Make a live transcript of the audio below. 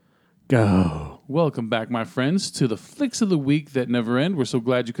Go. Welcome back, my friends, to the Flicks of the Week that never end. We're so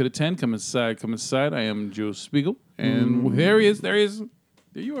glad you could attend. Come inside, come inside. I am Joe Spiegel. And there he is. There he is.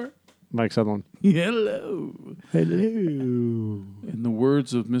 There you are. Mike Sutherland. Hello. Hello. In the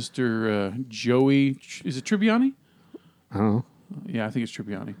words of Mr. Joey, is it Tribbiani? I don't know. Yeah, I think it's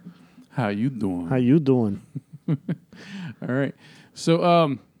Tribbiani. How you doing? How you doing? All right.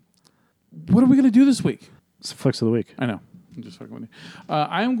 So, what are we going to do this week? It's the Flicks of the Week. I know. I'm just fucking with you.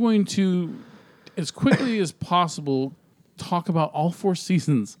 I am going to, as quickly as possible, talk about all 4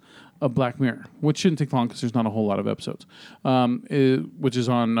 seasons of Black Mirror, which shouldn't take long because there's not a whole lot of episodes, which is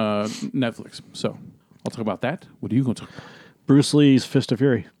on Netflix. So I'll talk about that. What are you going to talk about? Bruce Lee's Fist of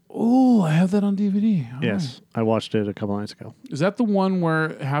Fury. Oh, I have that on DVD. All yes. Right. I watched it a couple nights ago. Is that the one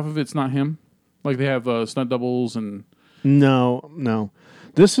where half of it's not him? Like they have stunt doubles and... No.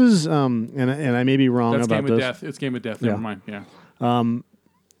 This is, and I may be wrong That's about Game of this. Death. It's Game of Death. Never mind. Yeah.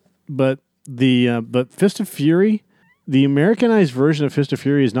 But Fist of Fury, the Americanized version of Fist of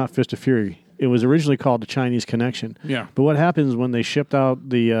Fury is not Fist of Fury. It was originally called The Chinese Connection. Yeah. But what happens when they shipped out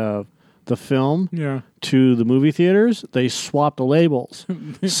the film to the movie theaters? They swapped the labels.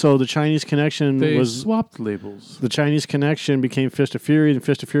 So The Chinese Connection swapped labels. The Chinese Connection became Fist of Fury, and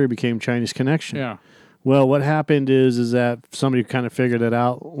Fist of Fury became Chinese Connection. Yeah. Well, what happened is that somebody kind of figured it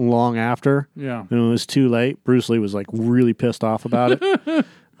out long after. Yeah. And it was too late. Bruce Lee was like really pissed off about it.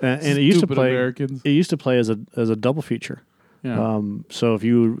 And it used to play. Americans. It used to play as a double feature. Yeah. So if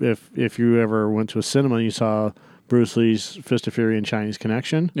you ever went to a cinema and you saw Bruce Lee's Fist of Fury and Chinese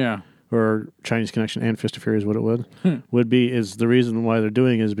Connection. Yeah. Or Chinese Connection and Fist of Fury is what it would be. Is the reason why they're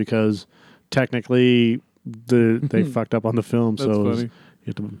doing is because technically they fucked up on the film. That's so funny. You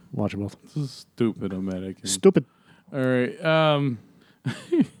have to watch them both. This is stupid American. Stupid. All right.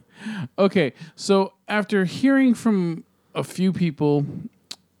 Okay. So after hearing from a few people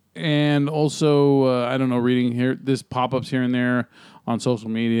and also, I don't know, reading here, this pop-ups here and there on social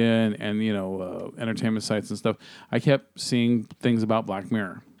media and entertainment sites and stuff, I kept seeing things about Black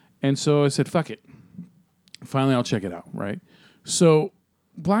Mirror. And so I said, fuck it. Finally, I'll check it out, right? So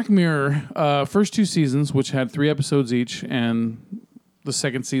Black Mirror, first 2 seasons, which had 3 episodes each, and the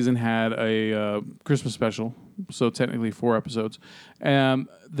second season had a Christmas special, so technically 4 episodes. Then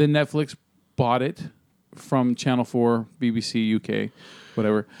Netflix bought it from Channel 4, BBC, UK,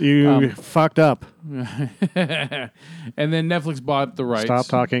 whatever. You fucked up. And then Netflix bought the rights. Stop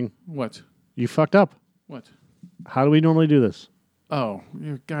talking. What? You fucked up. What? How do we normally do this? Oh,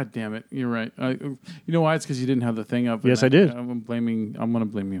 God damn it. You're right. You know why? It's because you didn't have the thing up. Yes, I did. I'm going to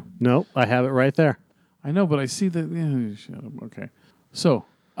blame you. No, I have it right there. I know, but I see that. Yeah, shut up. Okay. So,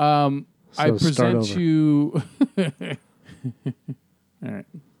 I present you... All right.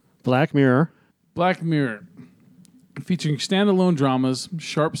 Black Mirror. Black Mirror. Featuring standalone dramas,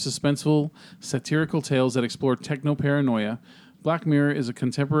 sharp, suspenseful, satirical tales that explore techno-paranoia, Black Mirror is a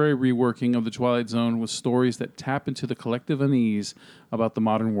contemporary reworking of The Twilight Zone with stories that tap into the collective unease about the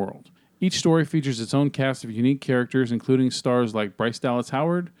modern world. Each story features its own cast of unique characters, including stars like Bryce Dallas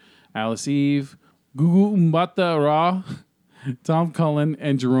Howard, Alice Eve, Gugu Mbatha Raw, Tom Cullen,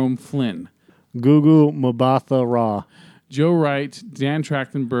 and Jerome Flynn. Gugu Mbatha Raw. Joe Wright, Dan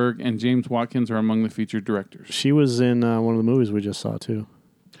Trachtenberg, and James Watkins are among the featured directors. She was in one of the movies we just saw, too.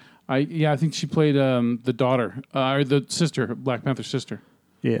 I think she played the daughter, or the sister, Black Panther's sister.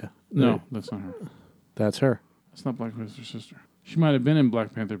 Yeah. No, that's not her. That's her. That's not Black Panther's sister. She might have been in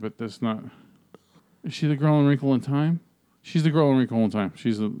Black Panther, but that's not... Is she the girl in Wrinkle in Time? She's the girl in Wrinkle in Time.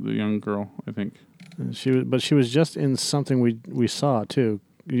 She's the young girl, I think. But she was just in something we saw, too.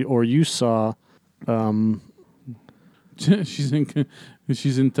 Or you saw... She's in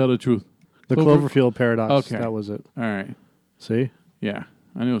Tell the Truth. The Cloverfield Paradox. Okay. That was it. All right. See? Yeah.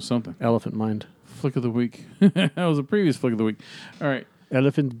 I knew it was something. Elephant Mind. Flick of the Week. That was a previous Flick of the Week. All right.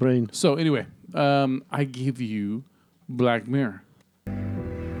 Elephant Brain. So anyway, I give you Black Mirror.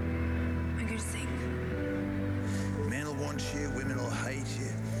 I'm going to sing. Men will want you, women will hate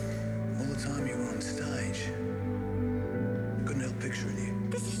you. All the time you were on stage. Couldn't help picturing you.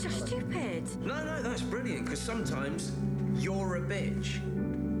 This is just stupid. No, that's brilliant, because sometimes you're a bitch.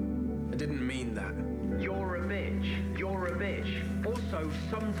 I didn't mean that. You're a bitch. You're a bitch. Also,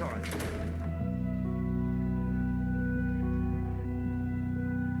 sometimes.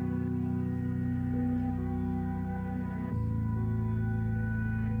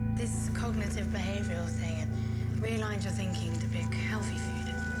 This cognitive behavioural thing, it realigns your thinking to pick healthy food.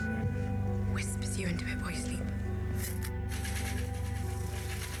 It whispers you into it while you sleep.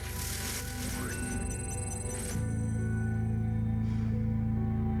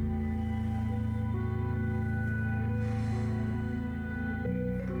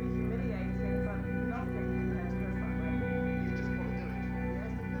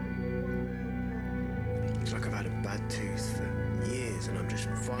 bad tooth for years, and I'm just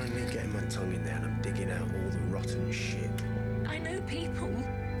finally getting my tongue in there and I'm digging out all the rotten shit. I know people.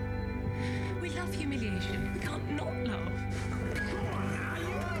 We love humiliation. We can't not love.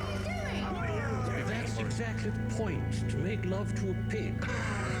 That's exactly the point, to make love to a pig.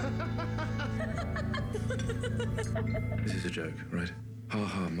 This is a joke, right? Ha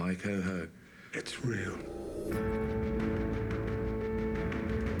ha, Mike, ho ho. It's real.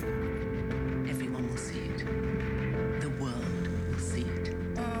 Everyone will see it. The world will see it.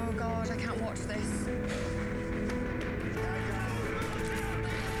 Oh God, I can't watch this.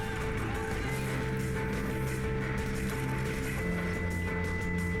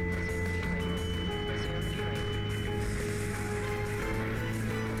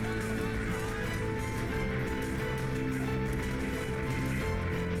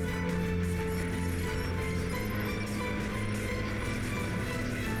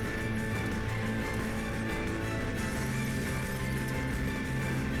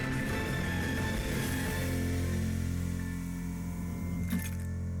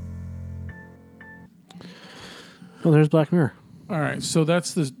 Well, there's Black Mirror. All right, so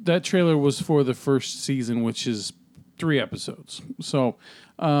that trailer was for the first season, which is 3 episodes. So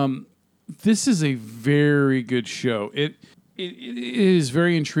this is a very good show. It is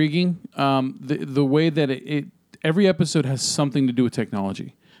very intriguing. The way that every episode has something to do with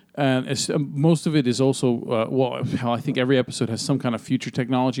technology. And most of it is also, I think every episode has some kind of future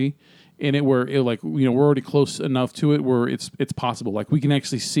technology in it where we're already close enough to it where it's possible. Like we can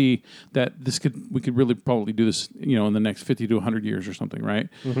actually see that we could really probably do this, in the next 50 to 100 years or something, right?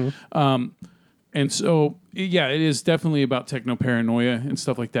 Mm-hmm. And so, yeah, it is definitely about techno paranoia and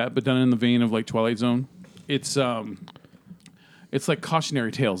stuff like that, but done in the vein of like Twilight Zone. It's like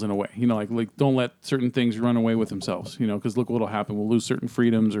cautionary tales in a way, like don't let certain things run away with themselves, because look what'll happen. We'll lose certain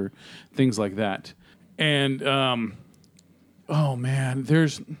freedoms or things like that. And, oh man,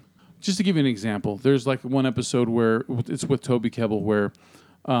 just to give you an example, there's like one episode where it's with Toby Kebbell where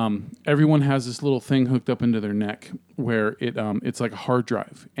everyone has this little thing hooked up into their neck where it's like a hard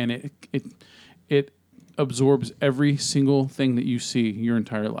drive, and it absorbs every single thing that you see your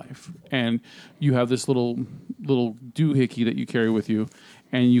entire life. And you have this little doohickey that you carry with you,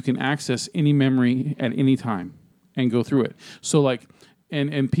 and you can access any memory at any time and go through it. So like,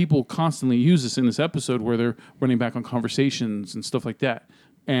 and people constantly use this in this episode where they're running back on conversations and stuff like that.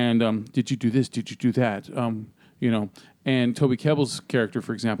 And did you do this? Did you do that? And Toby Kebbell's character,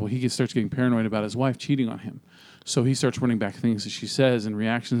 for example, he starts getting paranoid about his wife cheating on him. So he starts running back things that she says and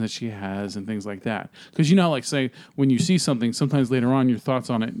reactions that she has and things like that. Because like say when you see something, sometimes later on your thoughts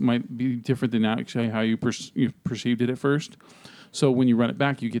on it might be different than actually how you perceived it at first. So when you run it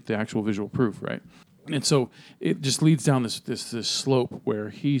back, you get the actual visual proof, right? And so it just leads down this slope where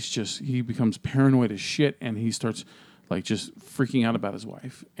he becomes paranoid as shit, and he starts like just freaking out about his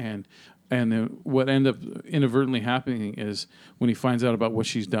wife. And then what ended up inadvertently happening is when he finds out about what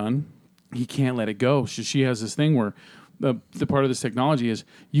she's done, he can't let it go. She has this thing where the part of this technology is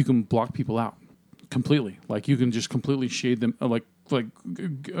you can block people out completely. Like you can just completely shade them, like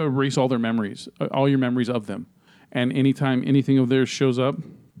erase all their memories, all your memories of them. And anytime anything of theirs shows up,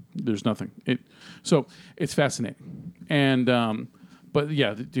 there's nothing. So it's fascinating. And but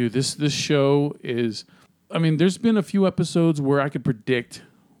yeah, dude, this show is. I mean, there's been a few episodes where I could predict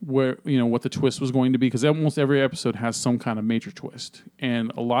where what the twist was going to be, because almost every episode has some kind of major twist,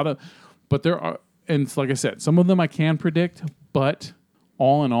 and but there are, and like I said, some of them I can predict, but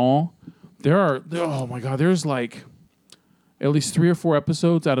all in all, oh my god, there's like at least 3 or 4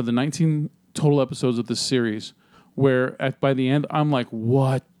 episodes out of the 19 total episodes of this series where by the end I'm like,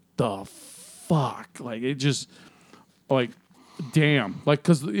 what the fuck? Like it just like. Damn, like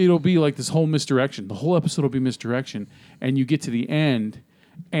because it'll be like this whole misdirection. The whole episode will be misdirection, and you get to the end,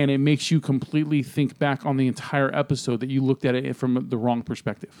 and it makes you completely think back on the entire episode that you looked at it from the wrong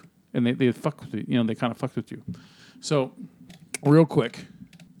perspective, and they fuck with you. They kind of fucked with you. So, real quick,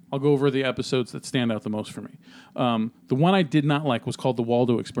 I'll go over the episodes that stand out the most for me. The one I did not like was called The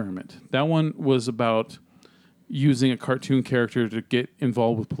Waldo Experiment. That one was about using a cartoon character to get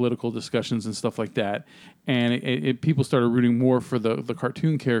involved with political discussions and stuff like that. And people started rooting more for the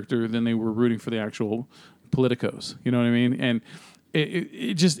cartoon character than they were rooting for the actual politicos. You know what I mean? And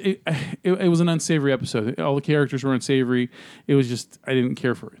it was an unsavory episode. All the characters were unsavory. It was just, I didn't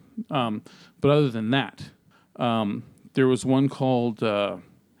care for it. But other than that, there was one called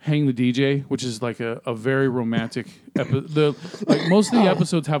Hang the DJ, which is like a very romantic episode. Like most of the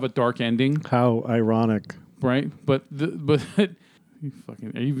episodes have a dark ending. How ironic. Right? But you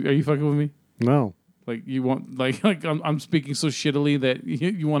fucking, are you fucking with me? No. Like you want, like I'm speaking so shittily that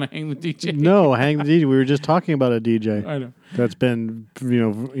you want to hang the DJ. No, hang the DJ. We were just talking about a DJ. I know. That's been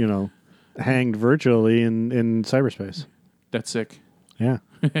hanged virtually in cyberspace. That's sick. Yeah.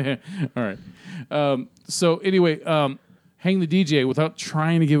 All right. So anyway, hang the DJ without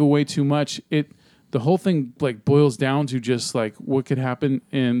trying to give away too much. The whole thing like boils down to just like what could happen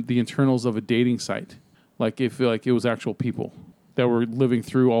in the internals of a dating site. Like if like it was actual people that were living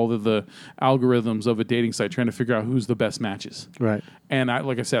through all of the algorithms of a dating site trying to figure out who's the best matches. Right. And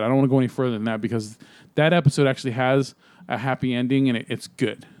like I said, I don't want to go any further than that because that episode actually has a happy ending and it's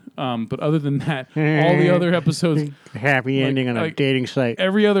good. But other than that, all the other episodes... Happy ending on a dating site.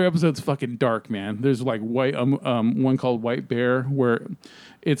 Every other episode's fucking dark, man. There's like one called White Bear where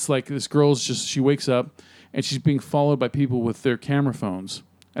it's like this girl's just... She wakes up and she's being followed by people with their camera phones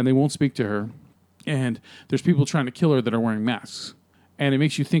and they won't speak to her. And there's people trying to kill her that are wearing masks. And it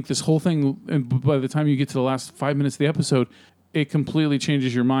makes you think this whole thing... And by the time you get to the last 5 minutes of the episode, it completely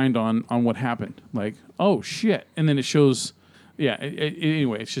changes your mind on what happened. Like, oh, shit. And then it shows... Yeah.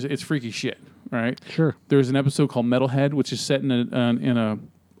 Anyway, it's freaky shit, right? Sure. There's an episode called Metalhead, which is set in a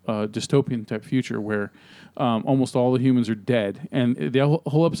dystopian type future where almost all the humans are dead, and the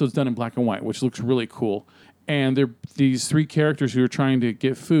whole episode's done in black and white, which looks really cool. And they're these three characters who are trying to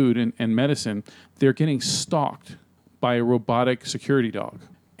get food and medicine. They're getting stalked by a robotic security dog,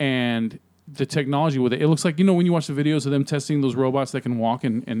 and the technology with it looks like when you watch the videos of them testing those robots that can walk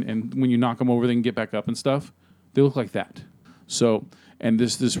and when you knock them over, they can get back up and stuff. They look like that. So, and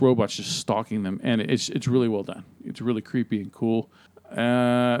this robot's just stalking them, and it's really well done. It's really creepy and cool.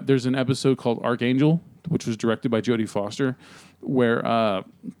 There's an episode called Archangel, which was directed by Jodie Foster, where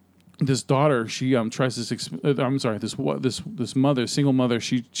this daughter she tries this. This mother, single mother,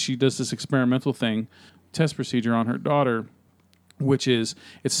 she does this experimental thing, test procedure on her daughter, which is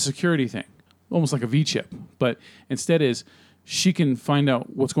it's a security thing, almost like a V-chip, but instead is. She can find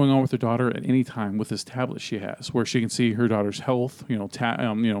out what's going on with her daughter at any time with this tablet she has, where she can see her daughter's health,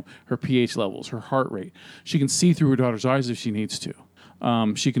 her pH levels, her heart rate. She can see through her daughter's eyes if she needs to.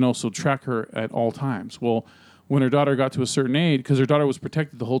 She can also track her at all times. Well, when her daughter got to a certain age, because her daughter was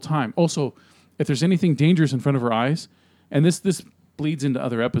protected the whole time. Also, if there's anything dangerous in front of her eyes, and this bleeds into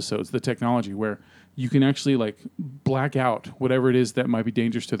other episodes, the technology where you can actually like black out whatever it is that might be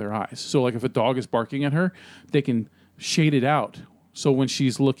dangerous to their eyes. So, like if a dog is barking at her, they can shade it out, so when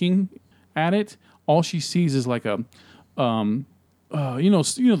she's looking at it, all she sees is like a, the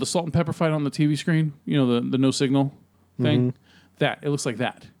salt and pepper fight on the TV screen. The no signal thing. That it looks like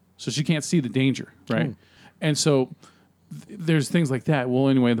that, so she can't see the danger, right? And so there's things like that. Well,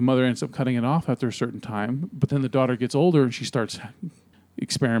 anyway, the mother ends up cutting it off after a certain time, but then the daughter gets older and she starts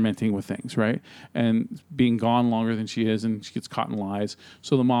experimenting with things, right? And being gone longer than she is, and she gets caught in lies.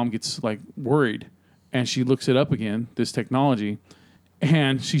 So the mom gets like worried. And she looks it up again, this technology,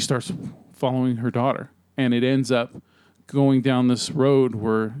 and she starts following her daughter. And it ends up going down this road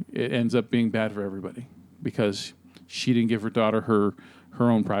where it ends up being bad for everybody because she didn't give her daughter her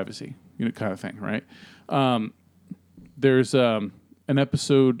own privacy, kind of thing, right? There's an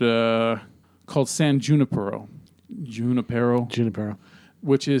episode called San Junipero,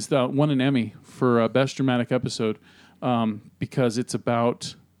 which is won an Emmy for Best Dramatic Episode because it's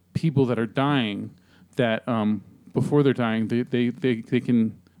about people that are dying. That before they're dying, they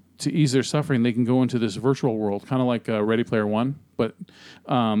can, to ease their suffering, they can go into this virtual world, kind of like Ready Player One, but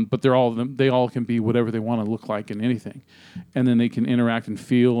they all can be whatever they want to look like in anything, and then they can interact and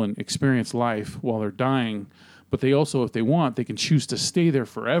feel and experience life while they're dying. But they also, if they want, they can choose to stay there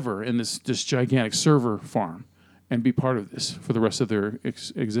forever in this gigantic server farm and be part of this for the rest of their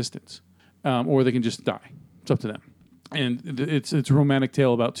existence, or they can just die. It's up to them. And it's a romantic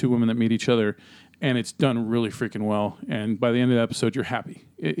tale about two women that meet each other. And it's done really freaking well. And by the end of the episode, you're happy.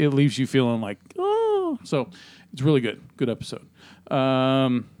 It leaves you feeling like, oh. So it's really good. Good episode.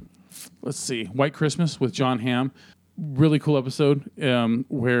 Let's see. White Christmas with John Hamm. Really cool episode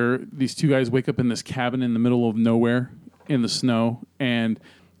where these two guys wake up in this cabin in the middle of nowhere in the snow. And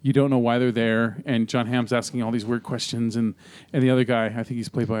you don't know why they're there. And John Hamm's asking all these weird questions. And the other guy, I think he's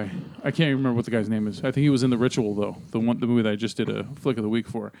played by, I can't even remember what the guy's name is. I think he was in The Ritual, though. The movie that I just did a flick of the week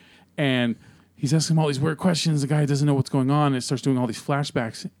for. And he's asking him all these weird questions. The guy doesn't know what's going on. And it starts doing all these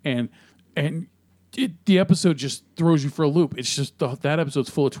flashbacks. And the episode just throws you for a loop. It's just that episode's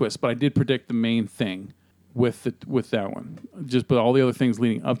full of twists. But I did predict the main thing with that one. But all the other things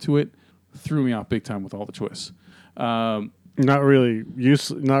leading up to it threw me off big time with all the twists. Not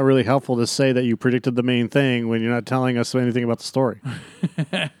really helpful to say that you predicted the main thing when you're not telling us anything about the story.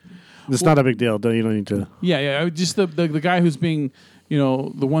 It's not a big deal. You don't need to. Yeah. Just the guy who's being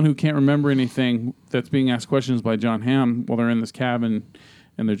the one who can't remember anything that's being asked questions by John Hamm while they're in this cabin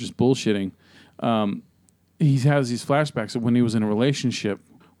and they're just bullshitting. He has these flashbacks of when he was in a relationship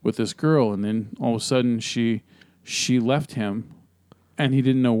with this girl, and then all of a sudden she left him, and he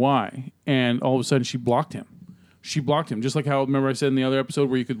didn't know why. And all of a sudden she blocked him. She blocked him, just like how, remember I said in the other episode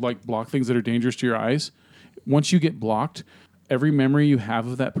where you could like block things that are dangerous to your eyes? Once you get blocked, every memory you have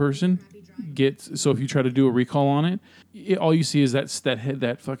of that person gets, so if you try to do a recall on it, all you see is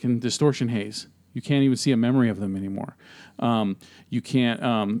that fucking distortion haze. You can't even see a memory of them anymore. You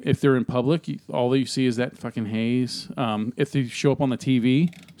can't, if they're in public, all that you see is that fucking haze. If they show up on the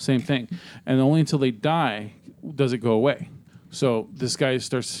TV, same thing. And only until they die does it go away. So this guy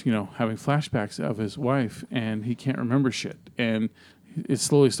starts, having flashbacks of his wife, and he can't remember shit. And it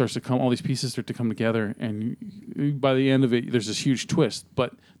slowly starts to come, all these pieces start to come together, and by the end of it, there's this huge twist.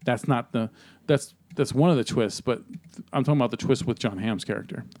 But that's not that's one of the twists, but I'm talking about the twist with John Hamm's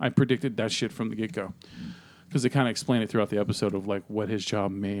character. I predicted that shit from the get-go, because they kind of explain it throughout the episode of like what his job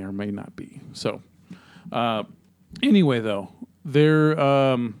may or may not be. So anyway, though, there's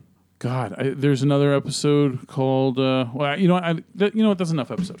another episode called that's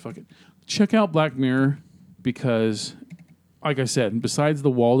enough episode. Fuck it. Check out Black Mirror, because like I said, besides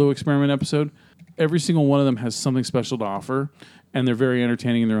the Waldo experiment episode, every single one of them has something special to offer, and they're very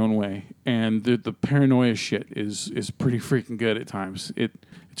entertaining in their own way. And the paranoia shit is pretty freaking good at times.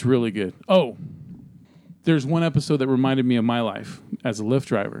 It's really good. Oh, there's one episode that reminded me of my life as a Lyft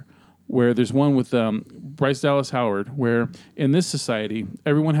driver, where there's one with Bryce Dallas Howard, where in this society,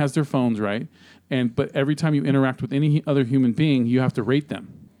 everyone has their phones, right? But every time you interact with any other human being, you have to rate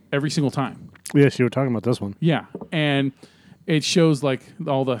them every single time. Yes, you were talking about this one. Yeah, and it shows like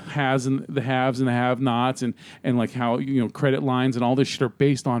all the haves and the have-nots, and like how credit lines and all this shit are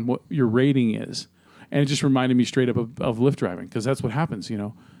based on what your rating is. And it just reminded me straight up of Lyft driving, because that's what happens.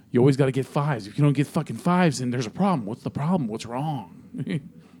 You always got to get fives. If you don't get fucking fives, then there's a problem. What's the problem? What's wrong?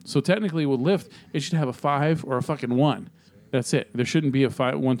 So technically, with Lyft, it should have a 5 or a fucking 1. That's it. There shouldn't be a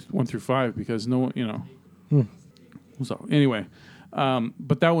 1 through 5, because no one, So anyway,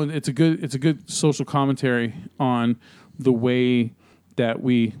 but that one, it's a good social commentary on the way that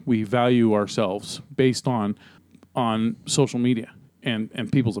we value ourselves based on social media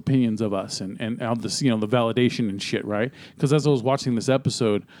and people's opinions of us and how this, the validation and shit, right? Because as I was watching this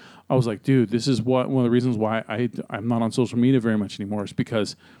episode, I was like, dude, this is one of the reasons why I'm not on social media very much anymore, is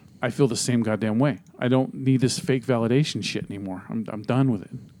because I feel the same goddamn way. I don't need this fake validation shit anymore. I'm done with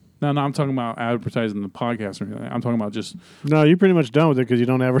it. No, I'm talking about advertising the podcast or anything. I'm talking about just... No, you're pretty much done with it because you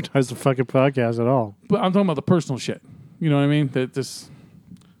don't advertise the fucking podcast at all. But I'm talking about the personal shit. You know what I mean?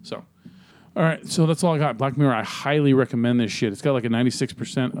 So... All right, so that's all I got. Black Mirror, I highly recommend this shit. It's got like a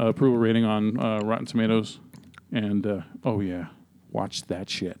 96% approval rating on Rotten Tomatoes. And, oh yeah, watch that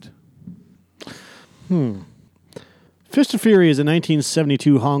shit. Fist of Fury is a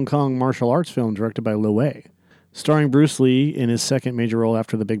 1972 Hong Kong martial arts film directed by Lo Wei. Starring Bruce Lee in his second major role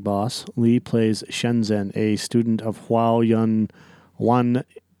after The Big Boss, Lee plays Shenzhen, a student of Huao Yun Wan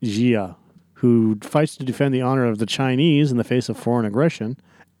Jia, who fights to defend the honor of the Chinese in the face of foreign aggression,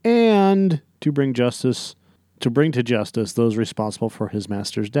 and to bring to justice those responsible for his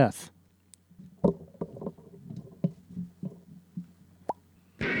master's death.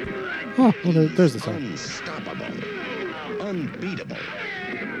 Oh, well, there's the song. Unstoppable, unbeatable,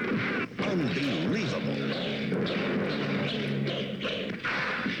 unbelievable.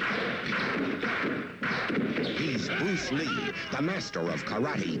 He's Bruce Lee, the master of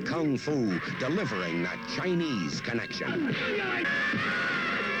karate, kung fu, delivering that Chinese connection.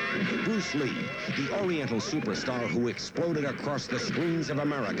 Bruce Lee, the Oriental superstar who exploded across the screens of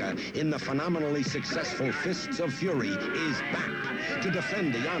America in the phenomenally successful Fists of Fury, is back to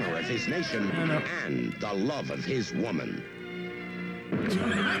defend the honor of his nation and the love of his woman.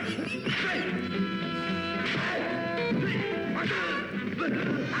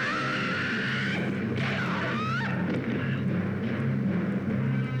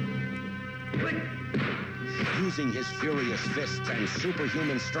 Using his furious fists and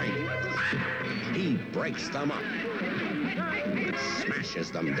superhuman strength, he breaks them up,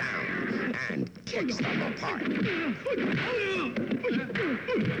 smashes them down, and kicks them apart.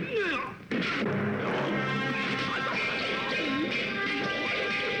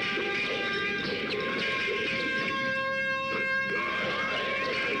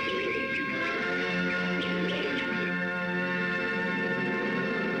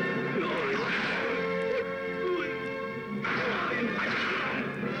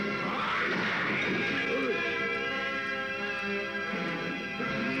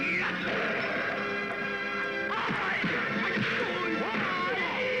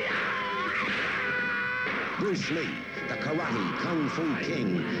 Bruce Lee, the karate kung fu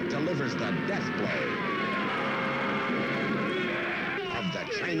king, delivers the death blow of the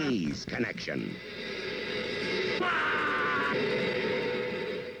Chinese Connection.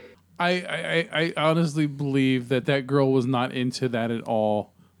 I honestly believe that girl was not into that at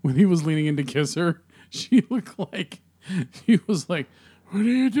all. When he was leaning in to kiss her, she looked like he was like, "What are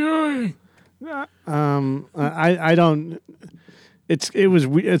you doing?" I don't. It's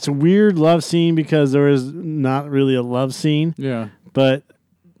a weird love scene because there is not really a love scene. Yeah, but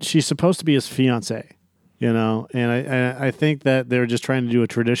she's supposed to be his fiance, and I think that they're just trying to do a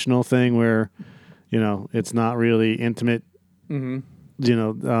traditional thing where, it's not really intimate. Mm-hmm.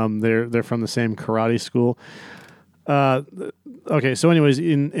 They're from the same karate school. Okay, so anyways,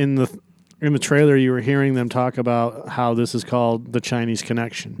 in the trailer, you were hearing them talk about how this is called the Chinese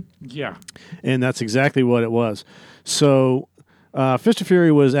Connection. Yeah, and that's exactly what it was. So, Fist of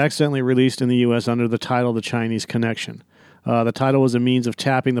Fury was accidentally released in the U.S. under the title The Chinese Connection. The title was a means of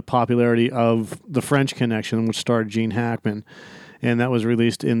tapping the popularity of The French Connection, which starred Gene Hackman, and that was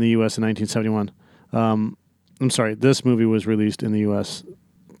released in the U.S. in 1971. I'm sorry, this movie was released in the U.S.,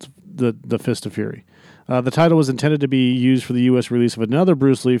 the Fist of Fury. The title was intended to be used for the U.S. release of another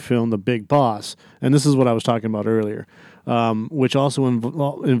Bruce Lee film, The Big Boss, and this is what I was talking about earlier, which also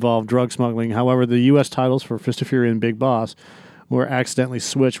involved drug smuggling. However, the U.S. titles for Fist of Fury and Big Boss were accidentally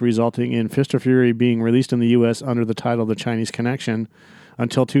switched, resulting in Fist of Fury being released in the U.S. under the title The Chinese Connection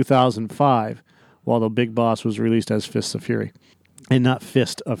until 2005, while The Big Boss was released as Fists of Fury. And not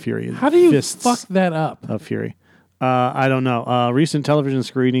Fist of Fury. How do you Fists fuck that up? of Fury. I don't know. Recent television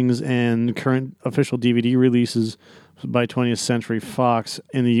screenings and current official DVD releases by 20th Century Fox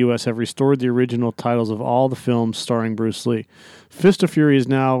in the U.S. have restored the original titles of all the films starring Bruce Lee. Fist of Fury is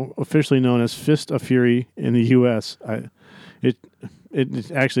now officially known as Fist of Fury in the U.S.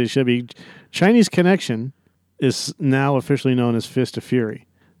 It actually should be Chinese Connection is now officially known as Fist of Fury.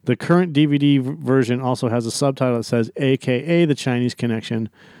 The current DVD version also has a subtitle that says AKA The Chinese Connection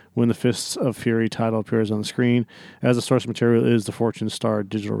when the Fists of Fury title appears on the screen, as the source material is the Fortune Star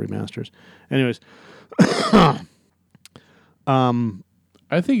digital remasters. Anyways, I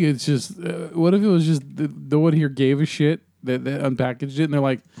think it's just, what if it was just the one here gave a shit that unpackaged it and they're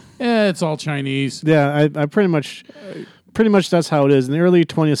like, it's all Chinese. Yeah, I pretty much that's how it is. In the early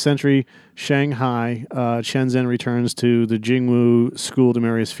 20th century, Shanghai, Shenzhen returns to the Jingwu school to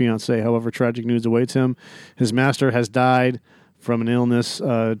marry his fiancée. However, tragic news awaits him. His master has died from an illness.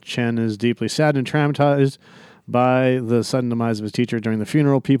 Chen is deeply sad and traumatized by the sudden demise of his teacher. During the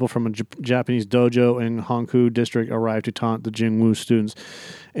funeral, people from a Japanese dojo in Hongkou district arrive to taunt the Jingwu students.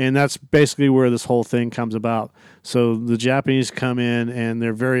 And that's basically where this whole thing comes about. So the Japanese come in and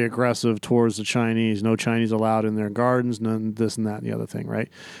they're very aggressive towards the Chinese. No Chinese allowed in their gardens, none this and that and the other thing, right?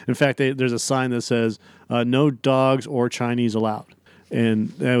 In fact, there's a sign that says, no dogs or Chinese allowed. And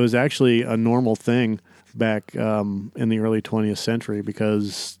that was actually a normal thing back in the early 20th century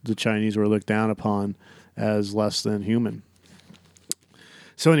because the Chinese were looked down upon as less than human.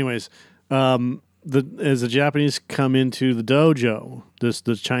 So anyways, as the Japanese come into the dojo,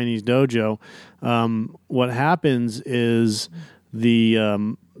 the Chinese dojo, what happens is they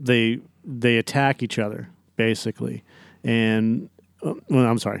attack each other basically, and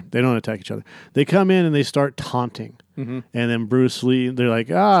I'm sorry, they don't attack each other. They come in and they start taunting, and then Bruce Lee, they're like,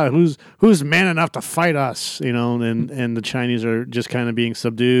 who's man enough to fight us, and the Chinese are just kind of being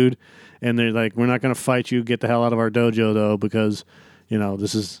subdued, and they're like, we're not going to fight you. Get the hell out of our dojo though, because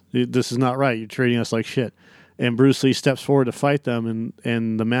this is not right. You're treating us like shit. And Bruce Lee steps forward to fight them,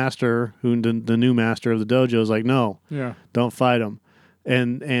 and the master, the new master of the dojo, is like, no, don't fight them.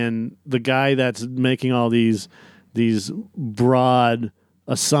 And the guy that's making all these broad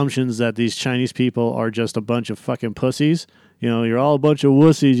assumptions that these Chinese people are just a bunch of fucking pussies, you're all a bunch of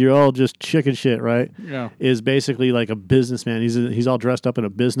wussies, you're all just chicken shit, right? Yeah. Is basically like a businessman. He's all dressed up in a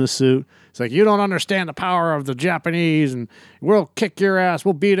business suit. It's like, you don't understand the power of the Japanese, and we'll kick your ass,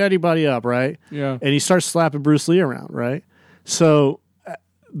 we'll beat anybody up, right? Yeah. And he starts slapping Bruce Lee around, right? So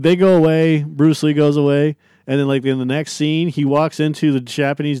they go away, Bruce Lee goes away, and then like in the next scene, he walks into the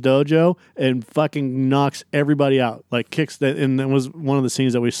Japanese dojo and fucking knocks everybody out, like kicks that. And that was one of the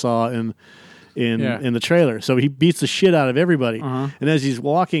scenes that we saw in the trailer. So he beats the shit out of everybody. And as he's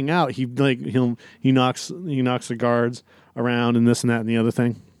walking out, he knocks the guards around and this and that and the other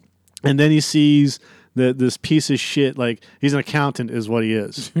thing. And then he sees that this piece of shit, like he's an accountant is what he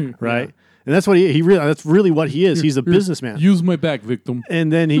is, right? Yeah. And that's what that's really what he is. He's a businessman. Use my back, victim.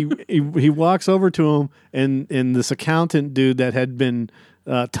 And then he walks over to him, and this accountant dude that had been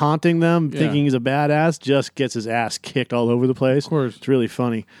taunting them, thinking he's a badass, just gets his ass kicked all over the place. Of course. It's really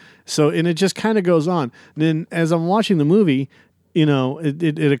funny. So, and it just kind of goes on. Then as I'm watching the movie,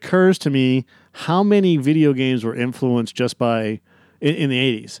 it occurs to me how many video games were influenced just by in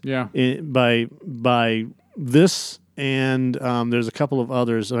the 80s. Yeah. By this, and there's a couple of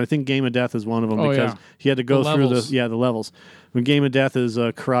others, and I think Game of Death is one of them because he had to go through the levels. When Game of Death is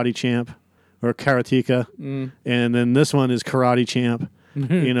Karate Champ or Karateka, and then this one is Karate Champ.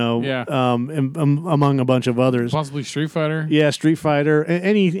 Among a bunch of others, possibly Street Fighter. Yeah, Street Fighter.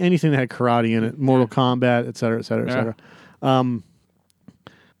 Anything that had karate in it, Mortal Kombat, et cetera, et cetera, et cetera.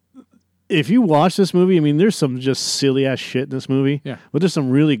 If you watch this movie, I mean, there's some just silly ass shit in this movie. Yeah. But there's some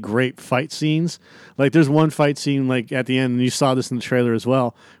really great fight scenes. Like there's one fight scene like at the end, and you saw this in the trailer as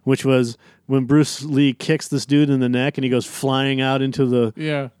well, which was when Bruce Lee kicks this dude in the neck and he goes flying out into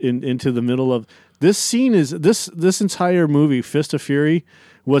the into the middle of this scene. Is this entire movie, Fist of Fury,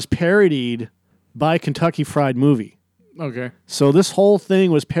 was parodied by Kentucky Fried Movie. Okay. So this whole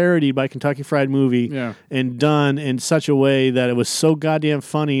thing was parodied by Kentucky Fried Movie and done in such a way that it was so goddamn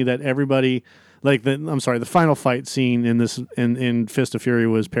funny that everybody, the final fight scene in this in Fist of Fury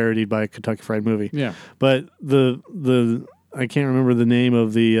was parodied by Kentucky Fried Movie. Yeah. But the I can't remember the name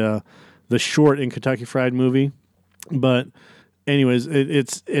of the short in Kentucky Fried Movie, but anyways,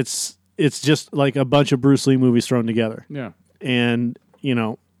 it's just like a bunch of Bruce Lee movies thrown together. Yeah. And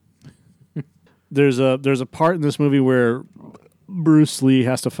there's a part in this movie where Bruce Lee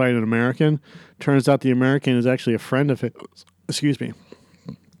has to fight an American. Turns out the American is actually a friend of his. Excuse me.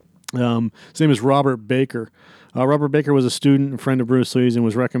 His name is Robert Baker. Robert Baker was a student and friend of Bruce Lee's and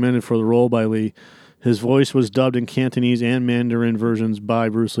was recommended for the role by Lee. His voice was dubbed in Cantonese and Mandarin versions by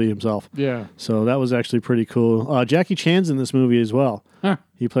Bruce Lee himself. Yeah. So that was actually pretty cool. Jackie Chan's in this movie as well. Huh.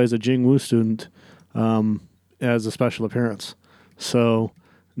 He plays a Jing Wu student as a special appearance. So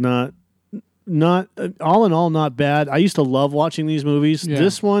not all in all, not bad. I used to love watching these movies. Yeah.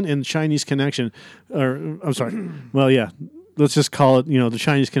 This one and Chinese Connection, or I'm sorry. Well, yeah, let's just call it, the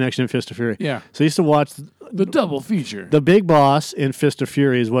Chinese Connection and Fist of Fury. Yeah. So I used to watch the double feature. The Big Boss and Fist of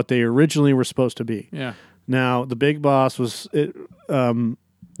Fury is what they originally were supposed to be. Yeah. Now, The Big Boss was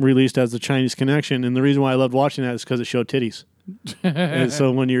released as the Chinese Connection, and the reason why I loved watching that is because it showed titties. And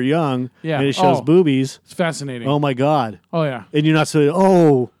so when you're young and it shows boobies, it's fascinating. Oh my God. Oh yeah. And you're not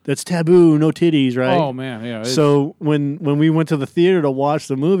saying, that's taboo, no titties, right? Oh man, yeah. So when we went to the theater to watch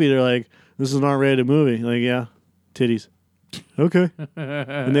the movie, they're like, this is an R-rated movie. Like, yeah, titties. Okay.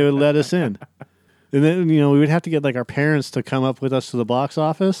 And they would let us in. And then, we would have to get our parents to come up with us to the box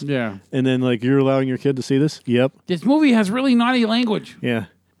office. Yeah. And then you're allowing your kid to see this? Yep. This movie has really naughty language. Yeah.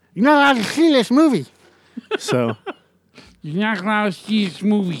 You're not allowed to see this movie. So you're not allowed to see this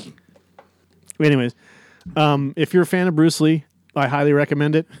movie. Anyways, if you're a fan of Bruce Lee, I highly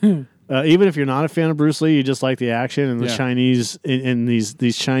recommend it. Even if you're not a fan of Bruce Lee, you just like the action and the Chinese in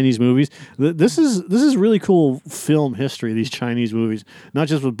these Chinese movies. This is really cool film history. These Chinese movies, not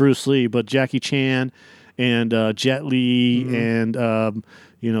just with Bruce Lee, but Jackie Chan and Jet Li and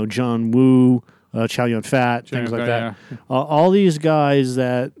John Woo, Chow Yun-fat, things like that. Yeah. All these guys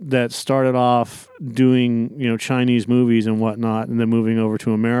that started off doing Chinese movies and whatnot, and then moving over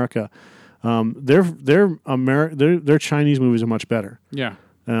to America. Their Chinese movies are much better. Yeah.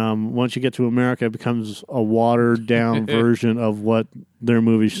 Once you get to America, it becomes a watered down version of what their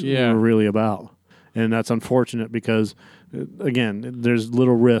movies were really about. And that's unfortunate because, again, there's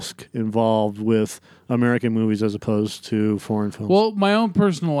little risk involved with American movies as opposed to foreign films. Well, my own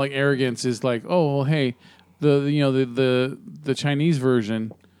personal arrogance is hey, the Chinese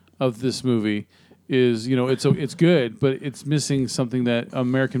version of this movie is it's good, but it's missing something that an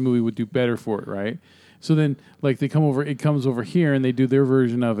American movie would do better for it, right? So then, they come over. It comes over here, and they do their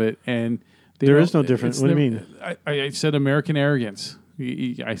version of it, and there is no difference. What do you mean? I said American arrogance.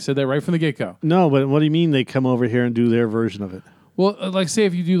 I said that right from the get-go. No, but what do you mean they come over here and do their version of it? Well, say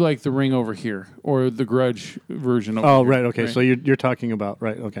if you do The Ring over here, or the Grudge version over here. Oh, right, okay. Right? So you're talking about,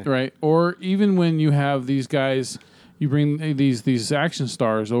 right, okay. Right, or even when you have these guys, you bring these action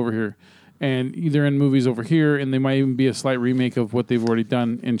stars over here, and they're in movies over here, and they might even be a slight remake of what they've already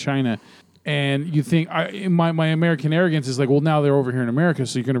done in China. And you think, my American arrogance is now they're over here in America,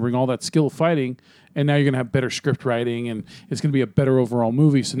 so you're going to bring all that skill fighting, and now you're going to have better script writing, and it's going to be a better overall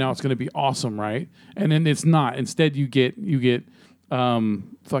movie, so now it's going to be awesome, right? And then it's not. Instead, you get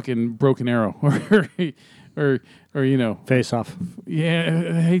fucking Broken Arrow, or Face Off.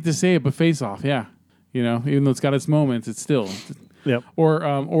 Yeah, I hate to say it, but Face Off, yeah. Even though it's got its moments, it's still. Yep.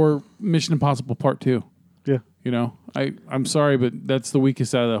 Or Mission Impossible Part 2. Yeah. I'm sorry, but that's the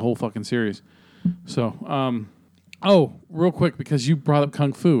weakest out of the whole fucking series. So, Oh, real quick, because you brought up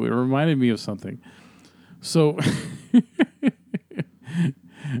Kung Fu. It reminded me of something. So,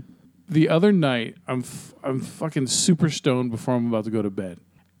 the other night, I'm fucking super stoned before I'm about to go to bed.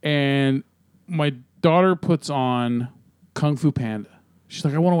 And my daughter puts on Kung Fu Panda. She's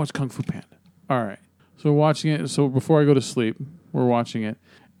like, I want to watch Kung Fu Panda. All right. So we're watching it. So before I go to sleep, we're watching it.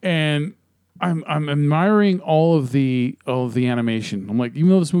 And I'm admiring all of the animation. I'm like, even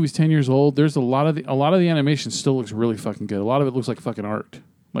though this movie's 10 years old, there's a lot of the animation still looks really fucking good. A lot of it looks like fucking art,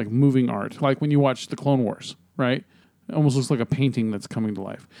 like moving art, like when you watch the Clone Wars, right? It almost looks like a painting that's coming to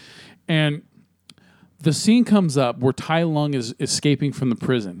life. And the scene comes up where Tai Lung is escaping from the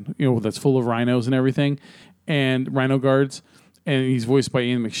prison, that's full of rhinos and everything, and rhino guards, and he's voiced by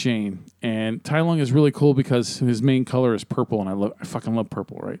Ian McShane. And Tai Lung is really cool because his main color is purple, and I fucking love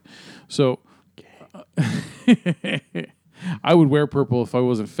purple, right? So. I would wear purple if I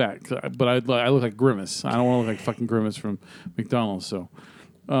wasn't fat, but I look like Grimace. I don't want to look like fucking Grimace from McDonald's. So,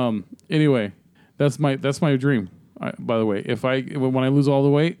 anyway, that's my dream. By the way, when I lose all the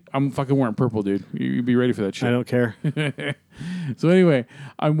weight, I'm fucking wearing purple, dude. You be ready for that shit. I don't care. So anyway,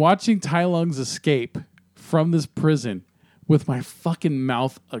 I'm watching Tai Lung's escape from this prison with my fucking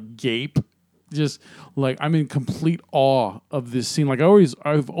mouth agape. Just like I'm in complete awe of this scene. Like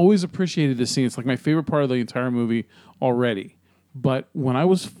I've always appreciated this scene. It's like my favorite part of the entire movie already. But when I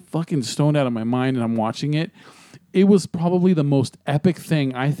was fucking stoned out of my mind and I'm watching it, it was probably the most epic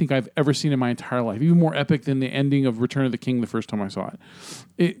thing I think I've ever seen in my entire life. Even more epic than the ending of Return of the King the first time I saw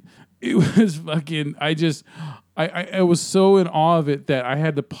it. It was fucking. I was so in awe of it that I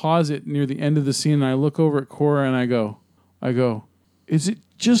had to pause it near the end of the scene. And I look over at Cora and I go, is it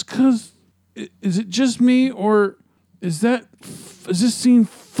just because? Is it just me, or is this scene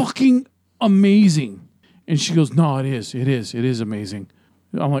fucking amazing? And she goes, no, it is amazing.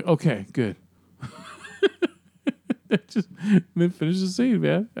 I'm like, okay, good. Then finish the scene,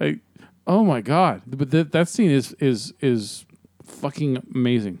 man. Oh my god! But that scene is fucking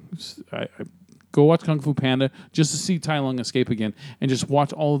amazing. I go watch Kung Fu Panda just to see Tai Lung escape again, and just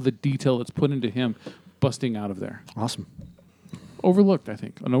watch all of the detail that's put into him busting out of there. Awesome. Overlooked, I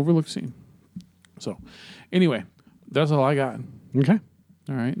think, an overlooked scene. So, anyway, that's all I got. Okay.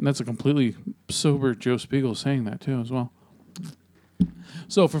 All right. And that's a completely sober Joe Spiegel saying that, too, as well.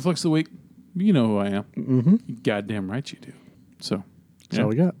 So, for Flicks of the Week, you know who I am. Mm-hmm. You goddamn right you do. So, that's all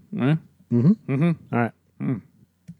we got. All right. Mm-hmm. Mm-hmm. All right.